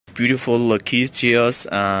beautiful keys chairs,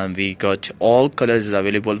 and we got all colors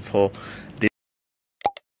available for this.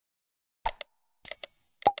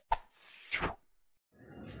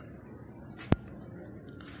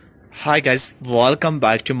 Hi guys, welcome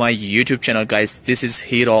back to my YouTube channel guys. This is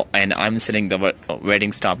Hero and I'm selling the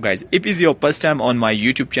wedding stuff guys. If it's your first time on my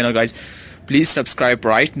YouTube channel guys, please subscribe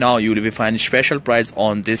right now. You will be finding special price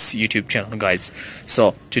on this YouTube channel guys.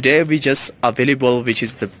 So today we just available which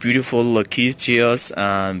is the beautiful keys chairs,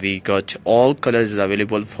 and we got all colors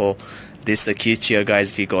available for this keys chair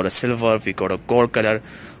guys. We got a silver, we got a gold color,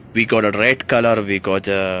 we got a red color, we got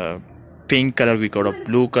a pink color, we got a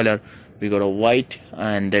blue color, we got a white,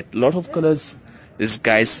 and that lot of colors this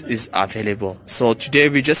guys is available. So today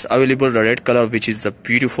we just available the red color which is the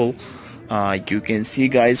beautiful. You can see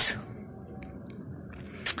guys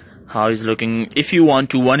how is looking. If you want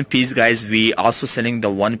to one piece guys, we also selling the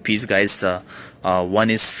one piece guys. One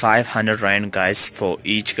is 500 rand guys for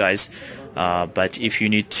each guys, but if you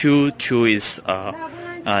need two is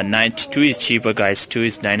 2 is cheaper guys. 2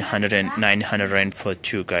 is 900 rand for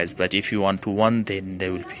 2 guys, but if you want to one, then they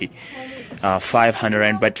will be 500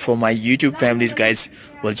 rand. But for my YouTube families guys,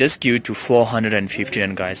 we'll just give it to 450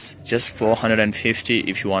 rand guys, just 450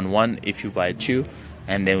 if you want one. If you buy 2,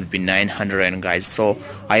 and there will be 900 rand guys. So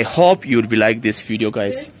I hope you will be like this video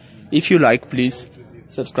guys. If you like, please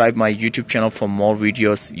subscribe my YouTube channel for more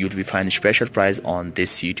videos. You'll be finding special price on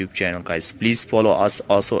this YouTube channel guys. Please follow us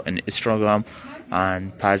also on Instagram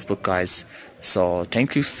and Facebook guys. So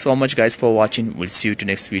thank you so much guys for watching. We'll see you to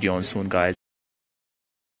next video on soon guys.